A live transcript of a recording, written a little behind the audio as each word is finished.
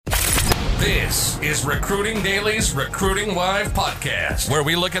This is Recruiting Daily's Recruiting Live podcast, where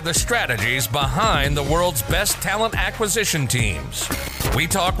we look at the strategies behind the world's best talent acquisition teams. We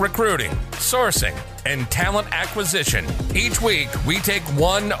talk recruiting, sourcing, and talent acquisition. Each week, we take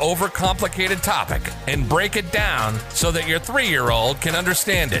one overcomplicated topic and break it down so that your 3-year-old can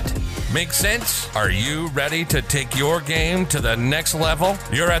understand it. Make sense? Are you ready to take your game to the next level?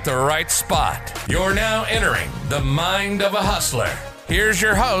 You're at the right spot. You're now entering the mind of a hustler. Here's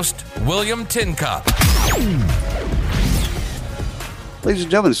your host, William Tincup. Ladies and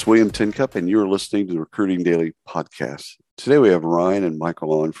gentlemen, it's William Tincup, and you're listening to the Recruiting Daily podcast. Today we have Ryan and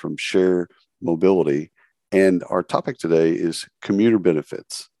Michael on from Share Mobility, and our topic today is commuter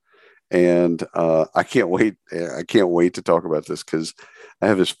benefits. And I can't wait to talk about this because I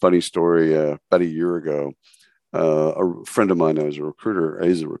have this funny story. About a year ago, a friend of mine is a recruiter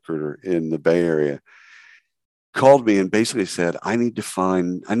in the Bay Area, called me and basically said, I need to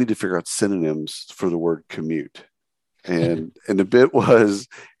figure out synonyms for the word commute. And the bit was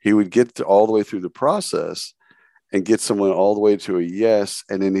he would get all the way through the process and get someone all the way to a yes.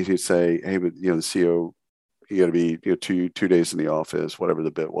 And then he'd say, hey, but the CEO, you got to be two days in the office, whatever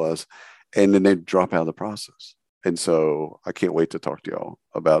the bit was. And then they'd drop out of the process. And so I can't wait to talk to y'all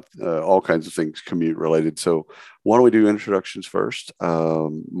about all kinds of things commute related. So why don't we do introductions first?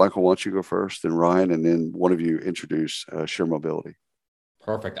 Michael, why don't you go first, then Ryan, and then one of you introduce Share Mobility.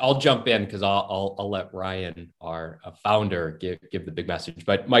 Perfect. I'll jump in because I'll let Ryan, our founder, give the big message.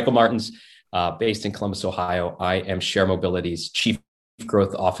 But Michael Martins, based in Columbus, Ohio. I am Share Mobility's Chief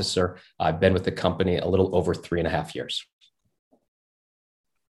Growth Officer. I've been with the company a little over 3.5 years.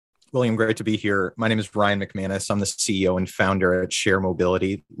 William, great to be here. My name is Ryan McManus. I'm the CEO and founder at Share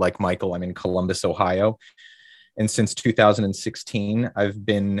Mobility. Like Michael, I'm in Columbus, Ohio. And since 2016, I've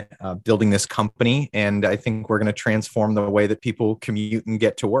been building this company, and I think we're going to transform the way that people commute and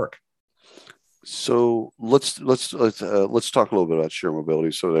get to work. So let's talk a little bit about Share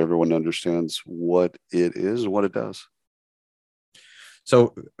Mobility so that everyone understands what it is and what it does.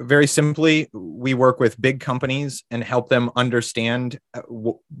 So very simply, we work with big companies and help them understand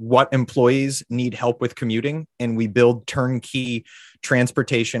what employees need help with commuting. And we build turnkey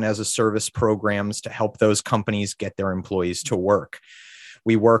transportation as a service programs to help those companies get their employees to work.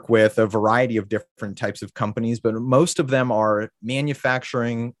 We work with a variety of different types of companies, but most of them are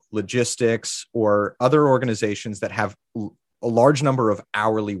manufacturing, logistics, or other organizations that have a large number of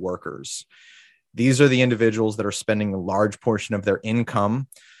hourly workers. These are the individuals that are spending a large portion of their income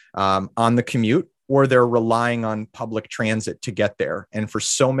on the commute, or they're relying on public transit to get there. And for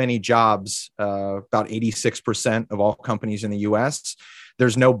so many jobs, about 86% of all companies in the US,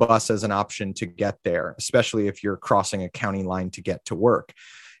 there's no bus as an option to get there, especially if you're crossing a county line to get to work.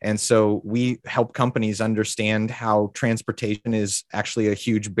 And so we help companies understand how transportation is actually a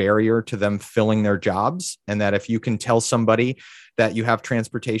huge barrier to them filling their jobs. And that if you can tell somebody that you have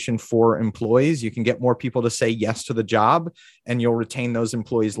transportation for employees, you can get more people to say yes to the job, and you'll retain those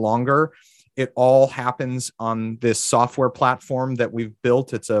employees longer. It all happens on this software platform that we've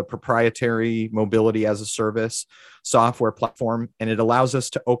built. It's a proprietary mobility as a service software platform, and it allows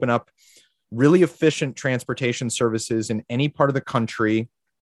us to open up really efficient transportation services in any part of the country.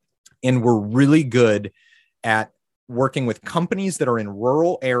 And we're really good at working with companies that are in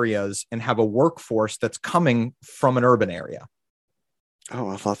rural areas and have a workforce that's coming from an urban area. Oh,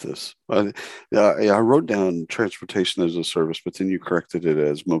 I thought this. I wrote down transportation as a service, but then you corrected it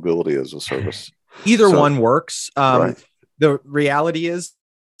as mobility as a service. Either one works. Right. The reality is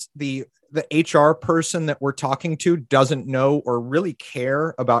the HR person that we're talking to doesn't know or really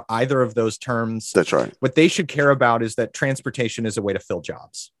care about either of those terms. That's right. What they should care about is that transportation is a way to fill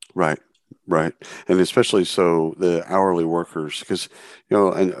jobs. Right. And especially so the hourly workers, because,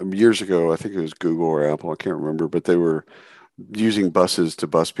 and years ago, I think it was Google or Apple, I can't remember, but they were using buses to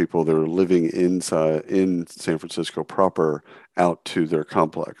bus people that are living in San Francisco proper out to their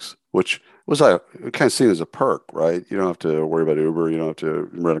complex, which was kind of seen as a perk, right? You don't have to worry about Uber. You don't have to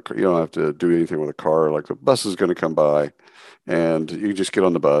rent a car. You don't have to do anything with a car. Like the bus is going to come by, and you just get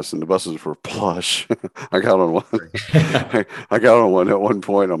on the bus, and the buses were plush. I got on one. I got on one at one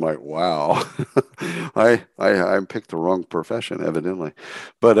point. I'm like, wow, I picked the wrong profession, evidently,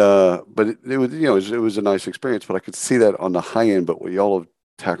 but it was it was a nice experience. But I could see that on the high end. But what y'all have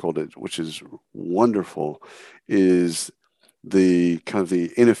tackled it, which is wonderful, is the kind of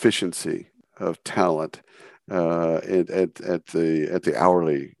the inefficiency of talent at the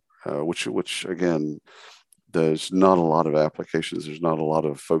hourly, which again, there's not a lot of applications. There's not a lot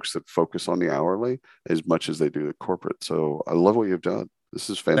of folks that focus on the hourly as much as they do the corporate. So I love what you've done. This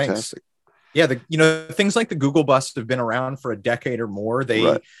is fantastic. Yeah, things like the Google Bus have been around for a decade or more. They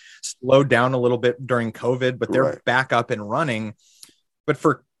Right. slowed down a little bit during COVID, but they're Right. back up and running. But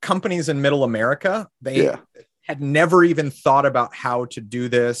for companies in Middle America, they Yeah. had never even thought about how to do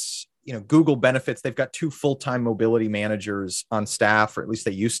this. Google benefits. They've got 2 full-time mobility managers on staff, or at least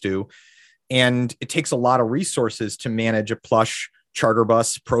they used to. And it takes a lot of resources to manage a plush charter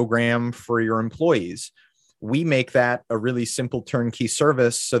bus program for your employees. We make that a really simple turnkey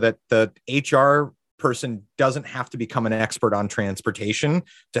service so that the HR person doesn't have to become an expert on transportation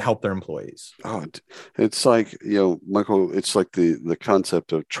to help their employees. Oh, it's like, Michael, it's like the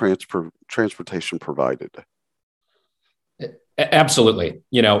concept of transportation provided. Absolutely.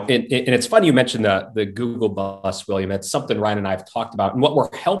 And it's funny you mentioned the Google Bus, William. It's something Ryan and I have talked about. And what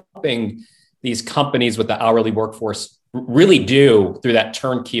we're helping these companies with the hourly workforce really do through that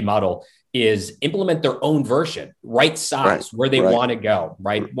turnkey model is implement their own version, right size, where they want to go,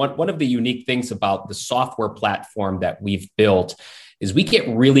 right? One of the unique things about the software platform that we've built is we get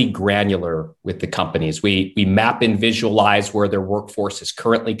really granular with the companies. We map and visualize where their workforce is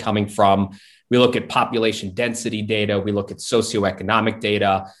currently coming from. We look at population density data. We look at socioeconomic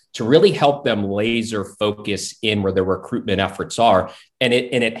data to really help them laser focus in where their recruitment efforts are. And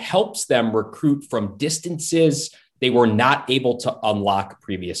it helps them recruit from distances they were not able to unlock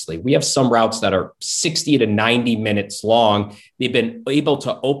previously. We have some routes that are 60 to 90 minutes long. They've been able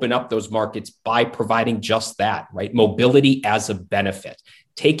to open up those markets by providing just that, right? Mobility as a benefit,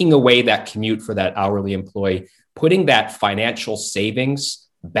 taking away that commute for that hourly employee, putting that financial savings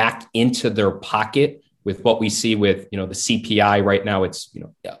back into their pocket with what we see with, the CPI right now, it's,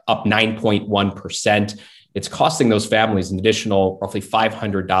 up 9.1%. It's costing those families an additional roughly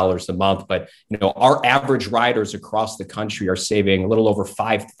 $500 a month. But, our average riders across the country are saving a little over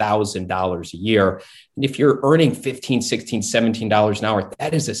 $5,000 a year. And if you're earning $15, $16, $17 an hour,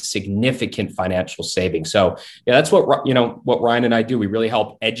 that is a significant financial saving. So that's what Ryan and I do. We really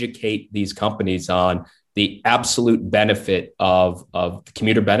help educate these companies on the absolute benefit of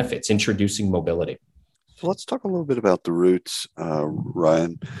commuter benefits, introducing mobility. So let's talk a little bit about the routes,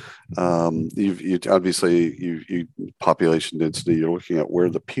 Ryan. You obviously population density. You're looking at where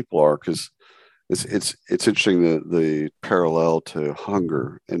the people are, because it's interesting the parallel to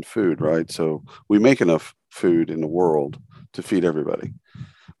hunger and food, right? So we make enough food in the world to feed everybody,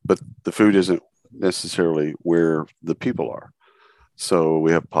 but the food isn't necessarily where the people are. So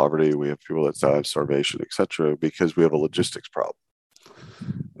we have poverty, we have people that die of starvation, et cetera, because we have a logistics problem.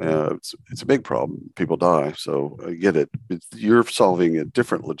 It's a big problem. People die. So I get it. You're solving a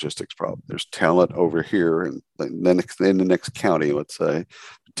different logistics problem. There's talent over here, and then in the next county, let's say,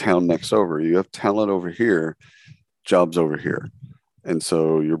 town next over. You have talent over here, jobs over here, and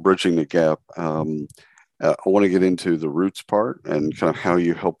so you're bridging the gap. I want to get into the roots part and kind of how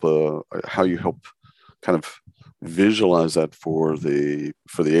you help kind of visualize that for the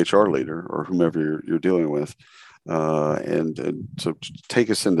HR leader or whomever you're dealing with. And so take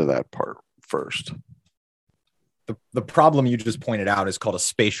us into that part first. The problem you just pointed out is called a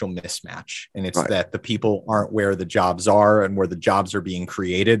spatial mismatch. And it's that the people aren't where the jobs are, and where the jobs are being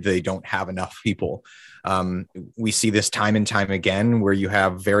created, they don't have enough people. We see this time and time again, where you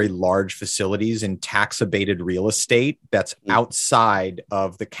have very large facilities in tax abated real estate that's outside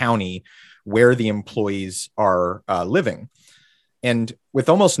of the county where the employees are living. And with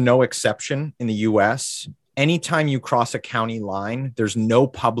almost no exception in the US, anytime you cross a county line, there's no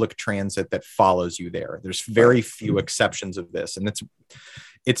public transit that follows you there. There's very few exceptions of this. And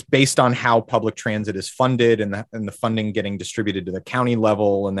it's based on how public transit is funded, and the funding getting distributed to the county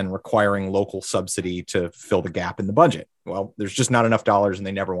level, and then requiring local subsidy to fill the gap in the budget. Well, there's just not enough dollars, and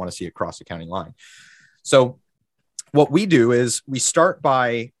they never want to see it cross the county line. So what we do is we start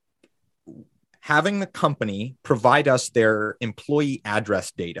by having the company provide us their employee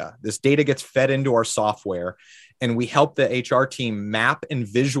address data. This data gets fed into our software, and we help the HR team map and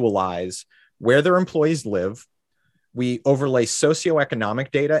visualize where their employees live. We overlay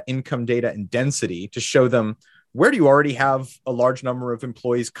socioeconomic data, income data, and density to show them, where do you already have a large number of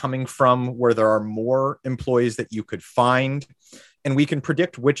employees coming from, where there are more employees that you could find. And we can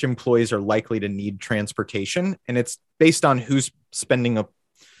predict which employees are likely to need transportation. And it's based on who's spending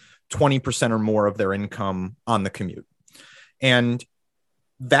 20% or more of their income on the commute. And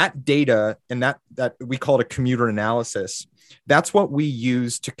that data, and that we call it a commuter analysis, that's what we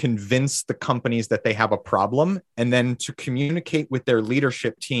use to convince the companies that they have a problem, and then to communicate with their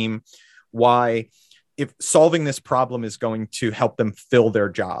leadership team why, if solving this problem is going to help them fill their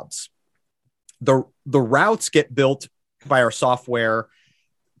jobs. The routes get built by our software.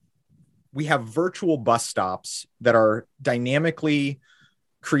 We have virtual bus stops that are dynamically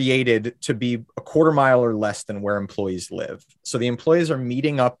created to be a quarter mile or less than where employees live. So the employees are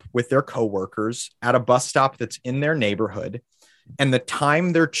meeting up with their coworkers at a bus stop that's in their neighborhood, and the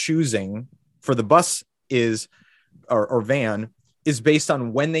time they're choosing for the bus is or van is based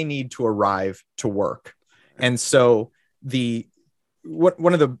on when they need to arrive to work. And so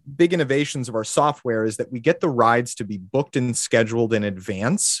one of the big innovations of our software is that we get the rides to be booked and scheduled in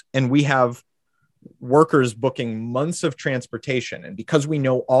advance, and we have workers booking months of transportation. And because we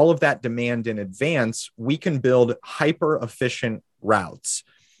know all of that demand in advance, we can build hyper efficient routes.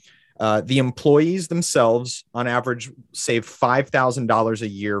 The employees themselves, on average, save $5,000 a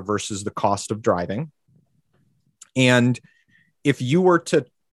year versus the cost of driving. And if you were to,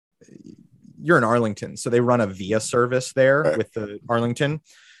 you're in Arlington, so they run a VIA service there right. with the Arlington.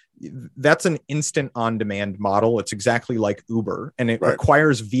 That's an instant on-demand model. It's exactly like Uber, and it right.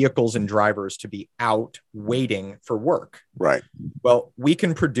 requires vehicles and drivers to be out waiting for work. Right. Well, we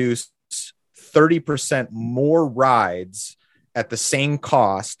can produce 30% more rides at the same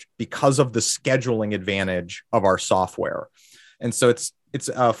cost because of the scheduling advantage of our software. And so it's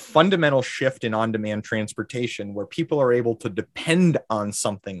a fundamental shift in on-demand transportation where people are able to depend on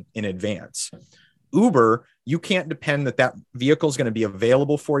something in advance. Uber, you can't depend that vehicle is going to be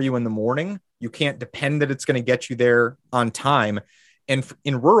available for you in the morning. You can't depend that it's going to get you there on time. And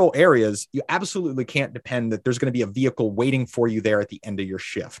in rural areas, you absolutely can't depend that there's going to be a vehicle waiting for you there at the end of your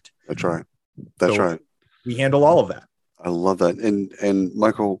shift. That's right. That's right. We handle all of that. I love that. And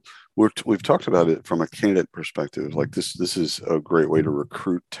Michael, we've talked about it from a candidate perspective. Like this is a great way to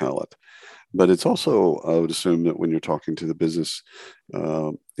recruit talent. But it's also, I would assume that when you're talking to the business,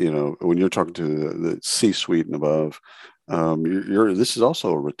 when you're talking to the C-suite and above, this is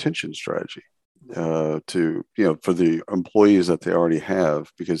also a retention strategy for the employees that they already have,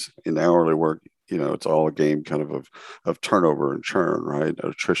 because in hourly work, it's all a game kind of turnover and churn, right?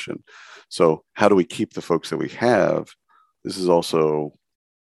 Attrition. So how do we keep the folks that we have? This is also,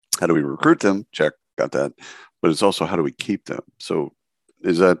 how do we recruit them? Check, got that. But it's also, how do we keep them? So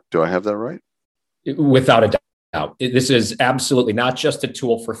do I have that right? Without a doubt. This is absolutely not just a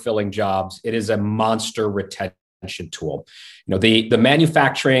tool for filling jobs. It is a monster retention tool. The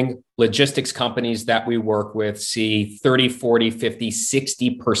manufacturing logistics companies that we work with see 30, 40, 50,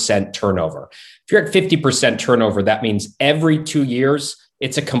 60% turnover. If you're at 50% turnover, that means every 2 years,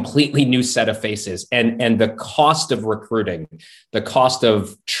 it's a completely new set of faces. And the cost of recruiting, the cost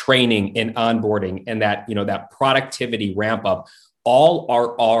of training and onboarding, and that productivity ramp up, all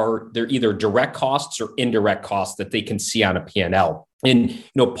are they're either direct costs or indirect costs that they can see on a P&L. And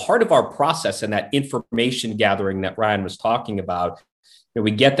part of our process and that information gathering that Ryan was talking about,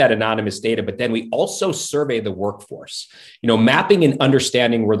 we get that anonymous data, but then we also survey the workforce. Mapping and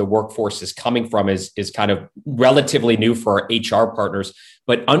understanding where the workforce is coming from is kind of relatively new for our HR partners,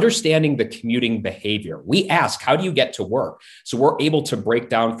 but understanding the commuting behavior. We ask, how do you get to work? So we're able to break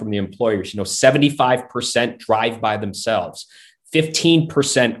down from the employers, 75% drive by themselves,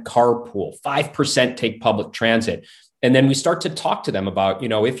 15% carpool, 5% take public transit. And then we start to talk to them about,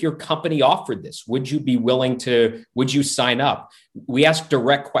 if your company offered this, would you sign up? We ask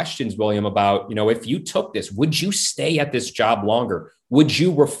direct questions, William, about, if you took this, would you stay at this job longer? Would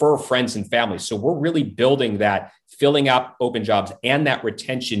you refer friends and family? So we're really building that, filling up open jobs and that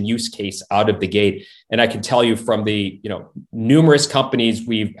retention use case out of the gate. And I can tell you from the, numerous companies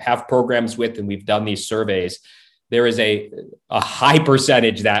we have programs with, and we've done these surveys, there is a high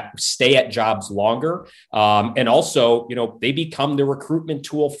percentage that stay at jobs longer. And also, they become the recruitment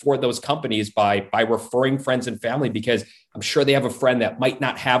tool for those companies by referring friends and family, because I'm sure they have a friend that might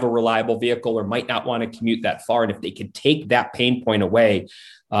not have a reliable vehicle or might not want to commute that far. And if they could take that pain point away,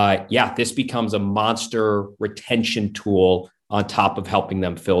 this becomes a monster retention tool on top of helping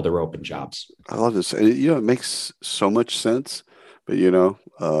them fill their open jobs. I love this. It makes so much sense. But y'all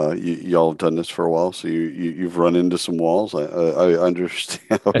have done this for a while, so you've run into some walls. I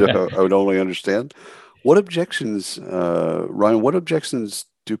understand. I would only understand. What objections, Ryan? What objections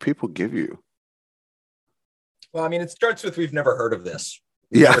do people give you? Well, it starts with, we've never heard of this.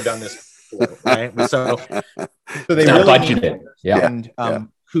 We've never done this before, right? So they really budgeted. And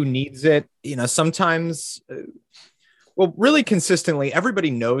who needs it? Sometimes. Well, really consistently,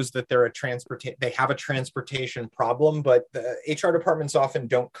 everybody knows that they have a transportation problem, but the HR departments often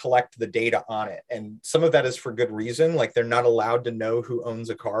don't collect the data on it. And some of that is for good reason, like they're not allowed to know who owns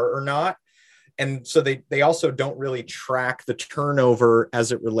a car or not. And so they also don't really track the turnover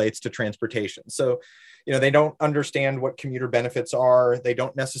as it relates to transportation. So, they don't understand what commuter benefits are. They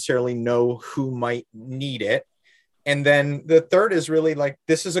don't necessarily know who might need it. And then the third is really like,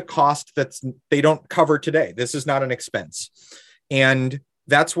 this is a cost they don't cover today. This is not an expense. And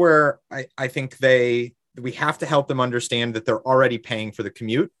that's where I think we have to help them understand that they're already paying for the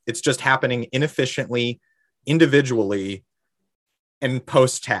commute. It's just happening inefficiently, individually, and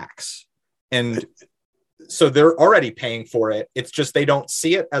post-tax. And so they're already paying for it. It's just they don't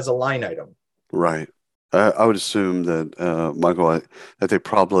see it as a line item. Right. I would assume that, Michael, that they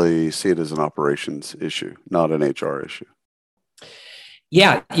probably see it as an operations issue, not an HR issue.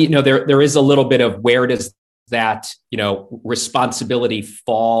 Yeah, there is a little bit of where does that, responsibility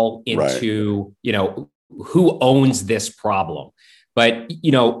fall into, who owns this problem? But,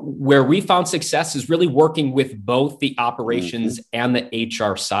 where we found success is really working with both the operations and the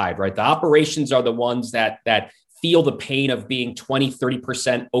HR side, right? The operations are the ones that feel the pain of being 20,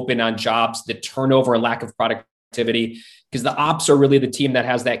 30% open on jobs, the turnover and lack of productivity, because the ops are really the team that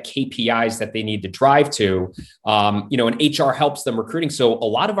has that KPIs that they need to drive to, and HR helps them recruiting. So a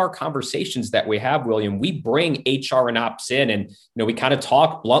lot of our conversations that we have, William, we bring HR and ops in and, we kind of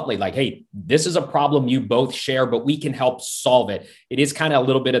talk bluntly like, hey, this is a problem you both share, but we can help solve it. It is kind of a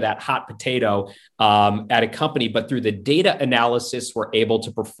little bit of that hot potato at a company, but through the data analysis, we're able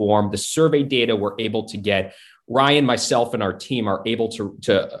to perform the survey data. We're able to get Ryan, myself, and our team are able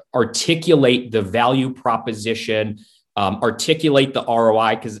to articulate the value proposition, articulate the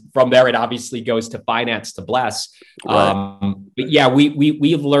ROI, because from there, it obviously goes to finance to bless. Right. But yeah,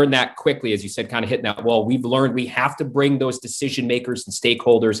 we've learned that quickly, as you said, kind of hitting that wall. We've learned we have to bring those decision makers and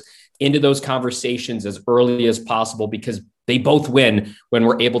stakeholders into those conversations as early as possible, because they both win when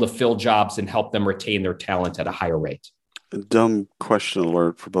we're able to fill jobs and help them retain their talent at a higher rate. Dumb question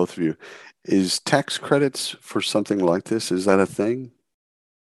alert for both of you. Is tax credits for something like this? Is that a thing?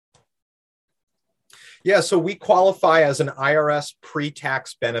 Yeah, so we qualify as an IRS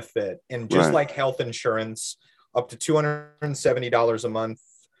pre-tax benefit. And just like health insurance, up to $270 a month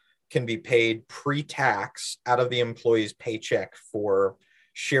can be paid pre-tax out of the employee's paycheck for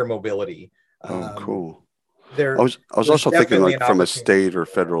share mobility. Oh, cool. I was also thinking like from a state or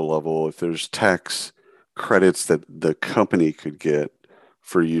federal level, if there's tax credits that the company could get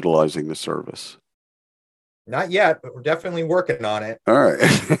for utilizing the service. Not yet, but we're definitely working on it. All right.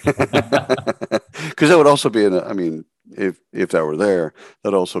 Because that would also be if that were there,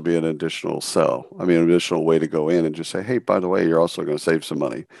 that'd also be an additional sell. An additional way to go in and just say, hey, by the way, you're also going to save some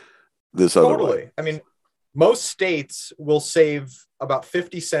money this other way. Most states will save about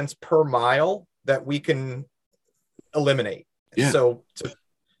 50 cents per mile that we can eliminate. Yeah. So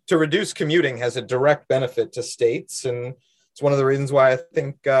to reduce commuting has a direct benefit to states, and it's one of the reasons why I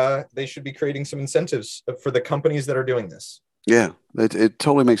think they should be creating some incentives for the companies that are doing this. Yeah, it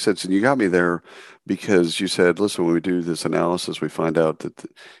totally makes sense. And you got me there because you said, listen, when we do this analysis, we find out that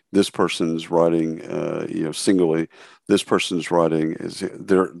this person's riding, singly, this person's riding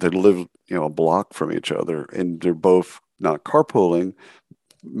they live, a block from each other, and they're both not carpooling.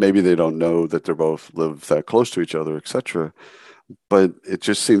 Maybe they don't know that they both live that close to each other, etc. But it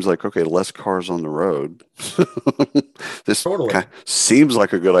just seems like, okay, less cars on the road. This seems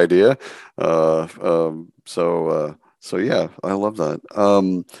like a good idea. So yeah, I love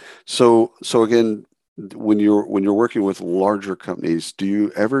that. So again, when you're working with larger companies, do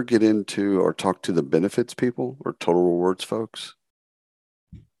you ever get into or talk to the benefits people or total rewards folks?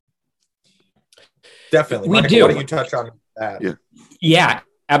 Definitely. We Michael, do. Why don't you touch on that? Yeah.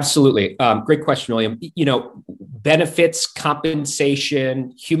 Absolutely. Great question, William. Benefits,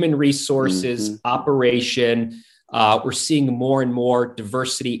 compensation, human resources, operation. We're seeing more and more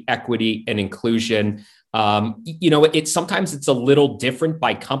diversity, equity, and inclusion. Sometimes it's a little different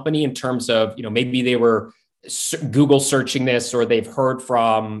by company in terms of, maybe they were Google searching this, or they've heard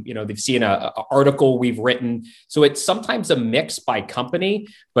from, they've seen an article we've written. So it's sometimes a mix by company,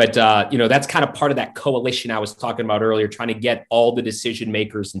 but, that's kind of part of that coalition I was talking about earlier, trying to get all the decision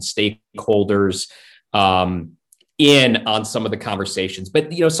makers and stakeholders in on some of the conversations.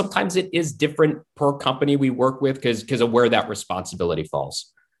 But, sometimes it is different per company we work with because of where that responsibility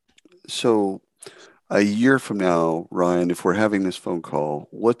falls. So a year from now, Ryan, if we're having this phone call,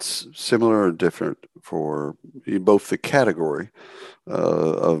 what's similar or different for both the category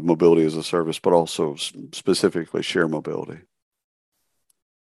of mobility as a service, but also specifically share mobility?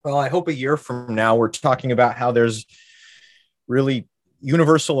 Well, I hope a year from now, we're talking about how there's really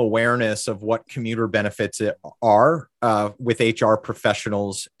universal awareness of what commuter benefits are with HR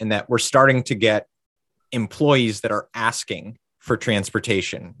professionals, and that we're starting to get employees that are asking for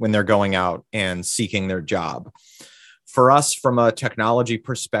transportation when they're going out and seeking their job. For us, from a technology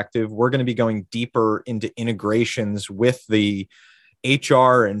perspective, we're going to be going deeper into integrations with the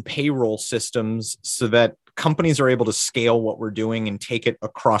HR and payroll systems so that companies are able to scale what we're doing and take it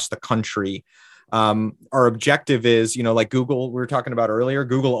across the country. Our objective is, like Google, we were talking about earlier,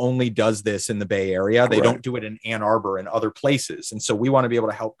 Google only does this in the Bay Area. They don't do it in Ann Arbor and other places. And so we want to be able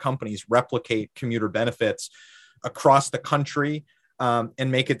to help companies replicate commuter benefits across the country,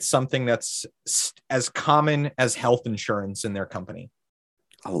 and make it something that's as common as health insurance in their company.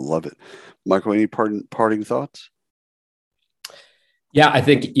 I love it. Michael, any parting thoughts? Yeah, I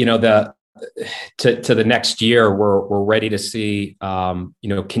think, to the next year, we're ready to see,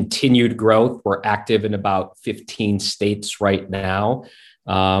 continued growth. We're active in about 15 states right now.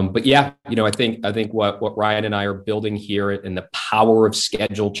 But yeah, I think what Ryan and I are building here in the power of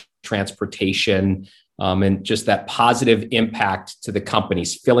scheduled transportation, and just that positive impact to the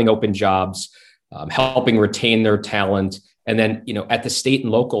companies, filling open jobs, helping retain their talent. And then, at the state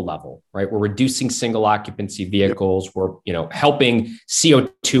and local level, right, we're reducing single occupancy vehicles. We're, helping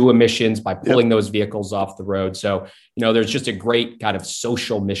CO2 emissions by pulling those vehicles off the road. So, there's just a great kind of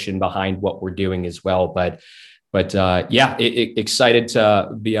social mission behind what we're doing as well. But excited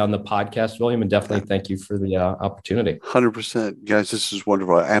to be on the podcast, William, and definitely thank you for the opportunity. 100%, guys. This is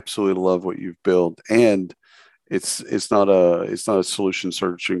wonderful. I absolutely love what you've built, and it's not a solution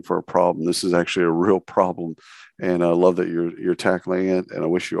searching for a problem. This is actually a real problem, and I love that you're tackling it. And I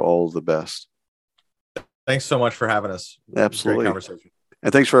wish you all the best. Thanks so much for having us. Absolutely, great conversation.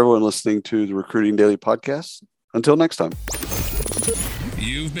 And thanks for everyone listening to the Recruiting Daily podcast. Until next time.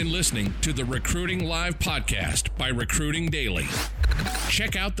 You've been listening to the Recruiting Live podcast by Recruiting Daily.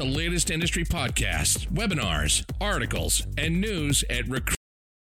 Check out the latest industry podcasts, webinars, articles, and news at